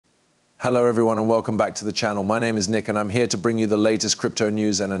Hello everyone and welcome back to the channel. My name is Nick and I'm here to bring you the latest crypto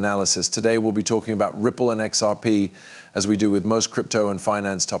news and analysis. Today we'll be talking about Ripple and XRP as we do with most crypto and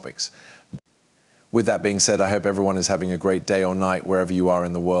finance topics. With that being said, I hope everyone is having a great day or night wherever you are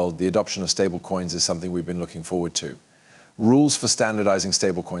in the world. The adoption of stablecoins is something we've been looking forward to. Rules for standardizing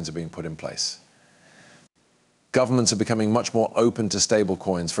stablecoins are being put in place. Governments are becoming much more open to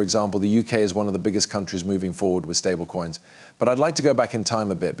stablecoins. For example, the UK is one of the biggest countries moving forward with stablecoins. But I'd like to go back in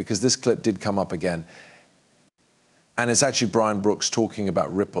time a bit because this clip did come up again. And it's actually Brian Brooks talking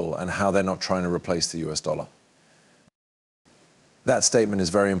about Ripple and how they're not trying to replace the US dollar. That statement is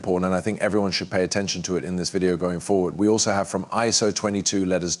very important and I think everyone should pay attention to it in this video going forward. We also have from ISO 22,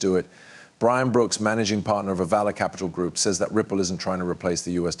 Let Us Do It. Brian Brooks, managing partner of a Valor Capital Group, says that Ripple isn't trying to replace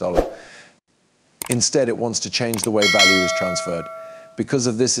the US dollar. Instead, it wants to change the way value is transferred. Because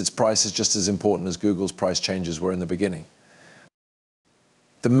of this, its price is just as important as Google's price changes were in the beginning.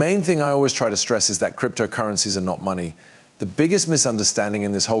 The main thing I always try to stress is that cryptocurrencies are not money. The biggest misunderstanding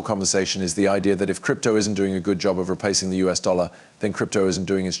in this whole conversation is the idea that if crypto isn't doing a good job of replacing the US dollar, then crypto isn't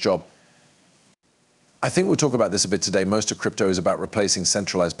doing its job. I think we'll talk about this a bit today. Most of crypto is about replacing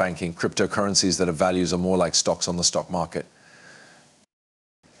centralized banking. Cryptocurrencies that have values are more like stocks on the stock market.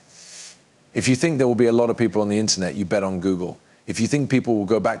 If you think there will be a lot of people on the internet, you bet on Google. If you think people will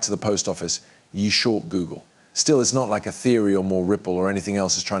go back to the post office, you short Google. Still, it's not like Ethereum or Ripple or anything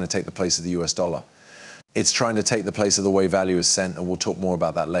else is trying to take the place of the US dollar. It's trying to take the place of the way value is sent, and we'll talk more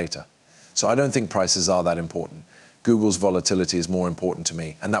about that later. So I don't think prices are that important. Google's volatility is more important to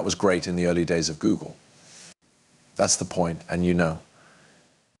me, and that was great in the early days of Google. That's the point, and you know.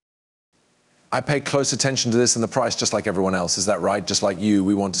 I pay close attention to this and the price just like everyone else, is that right? Just like you,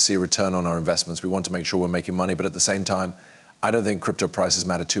 we want to see a return on our investments. We want to make sure we're making money, but at the same time, I don't think crypto prices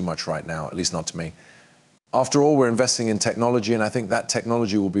matter too much right now, at least not to me. After all, we're investing in technology, and I think that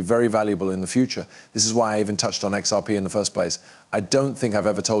technology will be very valuable in the future. This is why I even touched on XRP in the first place. I don't think I've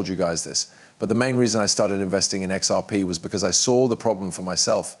ever told you guys this, but the main reason I started investing in XRP was because I saw the problem for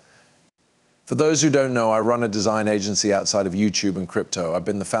myself. For those who don't know, I run a design agency outside of YouTube and crypto. I've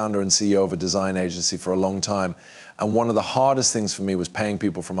been the founder and CEO of a design agency for a long time, and one of the hardest things for me was paying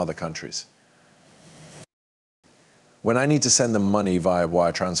people from other countries. When I need to send them money via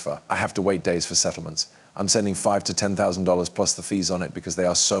wire transfer, I have to wait days for settlements. I'm sending $5,000 to $10,000 plus the fees on it because they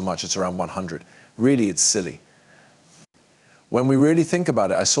are so much, it's around 100. Really, it's silly. When we really think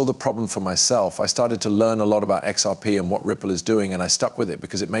about it, I saw the problem for myself. I started to learn a lot about XRP and what Ripple is doing, and I stuck with it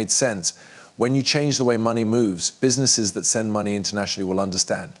because it made sense. When you change the way money moves, businesses that send money internationally will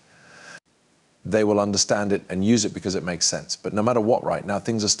understand. They will understand it and use it because it makes sense. But no matter what right now,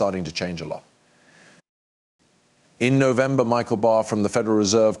 things are starting to change a lot. In November, Michael Barr from the Federal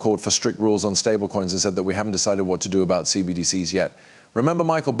Reserve called for strict rules on stablecoins and said that we haven't decided what to do about CBDCs yet. Remember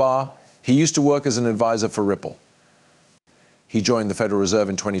Michael Barr? He used to work as an advisor for Ripple. He joined the Federal Reserve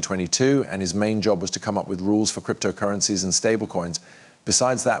in 2022, and his main job was to come up with rules for cryptocurrencies and stablecoins.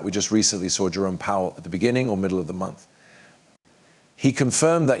 Besides that, we just recently saw Jerome Powell at the beginning or middle of the month. He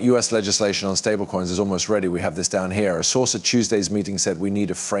confirmed that US legislation on stablecoins is almost ready. We have this down here. A source at Tuesday's meeting said we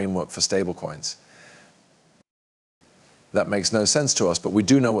need a framework for stablecoins. That makes no sense to us, but we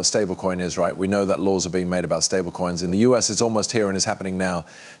do know what stablecoin is, right? We know that laws are being made about stablecoins. In the US, it's almost here and is happening now.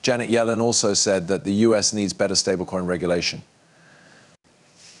 Janet Yellen also said that the US needs better stablecoin regulation.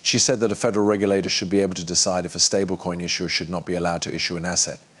 She said that a federal regulator should be able to decide if a stablecoin issuer should not be allowed to issue an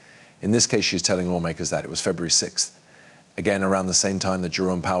asset. In this case, she's telling lawmakers that. It was February 6th. Again, around the same time that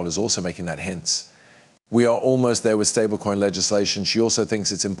Jerome Powell is also making that hints. We are almost there with stablecoin legislation. She also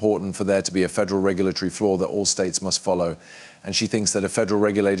thinks it's important for there to be a federal regulatory floor that all states must follow. And she thinks that a federal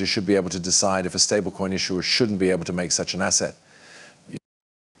regulator should be able to decide if a stablecoin issuer shouldn't be able to make such an asset.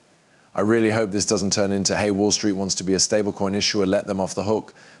 I really hope this doesn't turn into, hey, Wall Street wants to be a stablecoin issuer, let them off the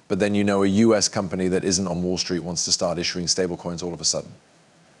hook. But then you know a US company that isn't on Wall Street wants to start issuing stablecoins all of a sudden.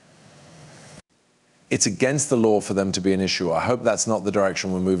 It's against the law for them to be an issuer. I hope that's not the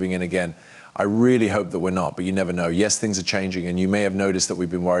direction we're moving in again. I really hope that we're not, but you never know. Yes, things are changing, and you may have noticed that we've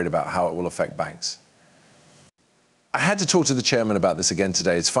been worried about how it will affect banks. I had to talk to the chairman about this again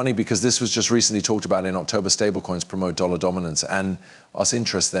today. It's funny because this was just recently talked about in October. Stablecoins promote dollar dominance, and us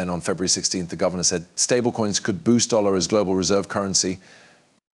interest then on February 16th, the governor said stablecoins could boost dollar as global reserve currency.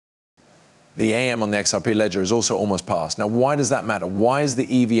 The AM on the XRP ledger is also almost passed. Now, why does that matter? Why is the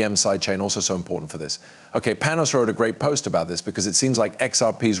EVM sidechain also so important for this? Okay, Panos wrote a great post about this because it seems like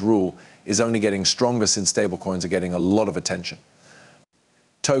XRP's rule is only getting stronger since stablecoins are getting a lot of attention.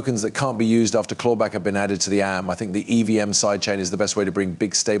 Tokens that can't be used after clawback have been added to the AM. I think the EVM sidechain is the best way to bring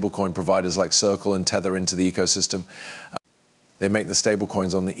big stablecoin providers like Circle and Tether into the ecosystem. They make the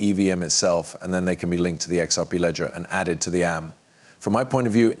stablecoins on the EVM itself, and then they can be linked to the XRP ledger and added to the AM. From my point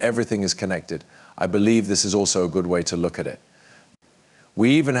of view, everything is connected. I believe this is also a good way to look at it. We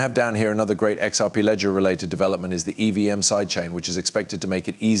even have down here another great XRP ledger related development is the EVM sidechain, which is expected to make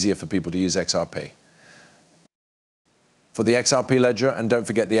it easier for people to use XRP. For the XRP ledger, and don't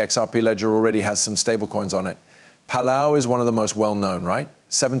forget the XRP ledger already has some stablecoins on it. Palau is one of the most well-known, right?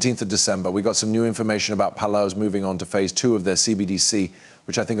 17th of December, we got some new information about Palau's moving on to phase 2 of their CBDC,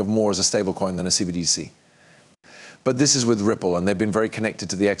 which I think of more as a stablecoin than a CBDC. But this is with Ripple, and they've been very connected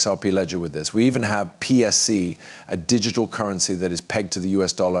to the XRP ledger with this. We even have PSC, a digital currency that is pegged to the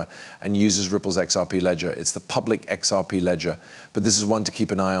US dollar and uses Ripple's XRP ledger. It's the public XRP ledger, but this is one to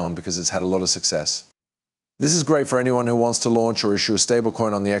keep an eye on because it's had a lot of success. This is great for anyone who wants to launch or issue a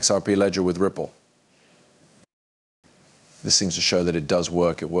stablecoin on the XRP ledger with Ripple. This seems to show that it does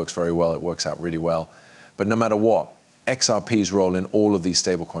work. It works very well. It works out really well. But no matter what, XRP's role in all of these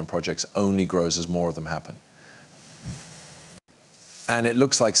stablecoin projects only grows as more of them happen. And it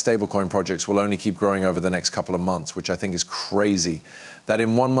looks like stablecoin projects will only keep growing over the next couple of months, which I think is crazy. That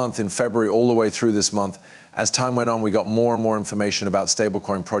in 1 month, in February, all the way through this month, as time went on, we got more and more information about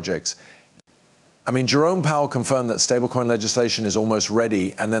stablecoin projects. I mean, Jerome Powell confirmed that stablecoin legislation is almost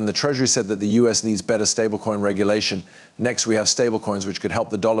ready, and then the Treasury said that the US needs better stablecoin regulation. Next, we have stablecoins, which could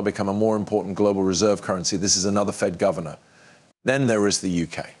help the dollar become a more important global reserve currency. This is another Fed governor. Then there is the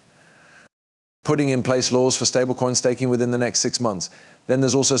UK. Putting in place laws for stablecoin staking within the next 6 months. Then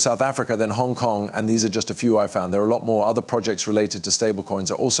there's also South Africa, then Hong Kong, and these are just a few I found. There are a lot more other projects related to stablecoins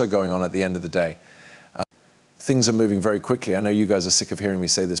are also going on at the end of the day. Things are moving very quickly. I know you guys are sick of hearing me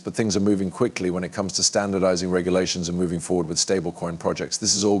say this, but things are moving quickly when it comes to standardizing regulations and moving forward with stablecoin projects.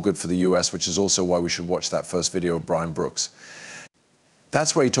 This is all good for the US, which is also why we should watch that first video of Brian Brooks.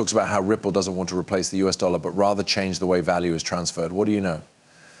 That's where he talks about how Ripple doesn't want to replace the US dollar, but rather change the way value is transferred. What do you know?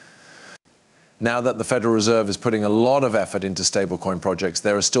 Now that the Federal Reserve is putting a lot of effort into stablecoin projects,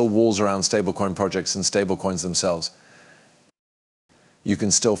 there are still walls around stablecoin projects and stablecoins themselves. You can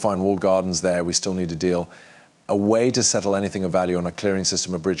still find walled gardens there. We still need a deal. A way to settle anything of value on a clearing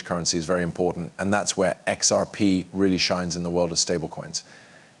system of bridge currency is very important, and that's where XRP really shines in the world of stablecoins.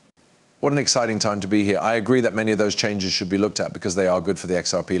 What an exciting time to be here. I agree that many of those changes should be looked at because they are good for the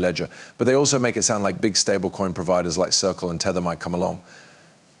XRP ledger, but they also make it sound like big stablecoin providers like Circle and Tether might come along.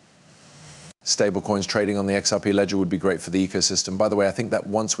 Stablecoins trading on the XRP ledger would be great for the ecosystem. By the way, I think that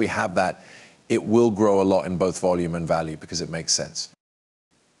once we have that, it will grow a lot in both volume and value because it makes sense.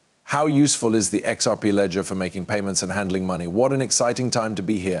 How useful is the XRP ledger for making payments and handling money? What an exciting time to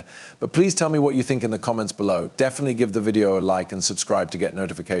be here. But please tell me what you think in the comments below. Definitely give the video a like and subscribe to get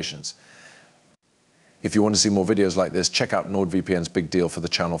notifications. If you want to see more videos like this, check out NordVPN's big deal for the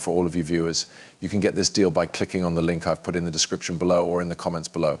channel for all of you viewers. You can get this deal by clicking on the link I've put in the description below or in the comments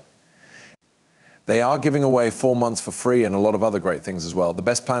below. They are giving away 4 months for free and a lot of other great things as well. The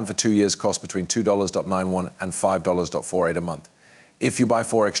best plan for 2 years costs between $2.91 and $5.48 a month. If you buy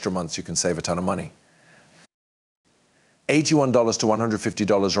 4 extra months, you can save a ton of money. $81 to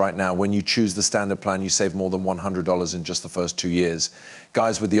 $150 right now. When you choose the standard plan, you save more than $100 in just the first 2 years.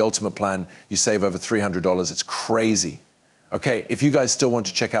 Guys, with the ultimate plan, you save over $300. It's crazy. Okay, if you guys still want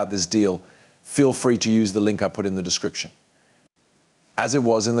to check out this deal, feel free to use the link I put in the description. As it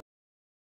was in the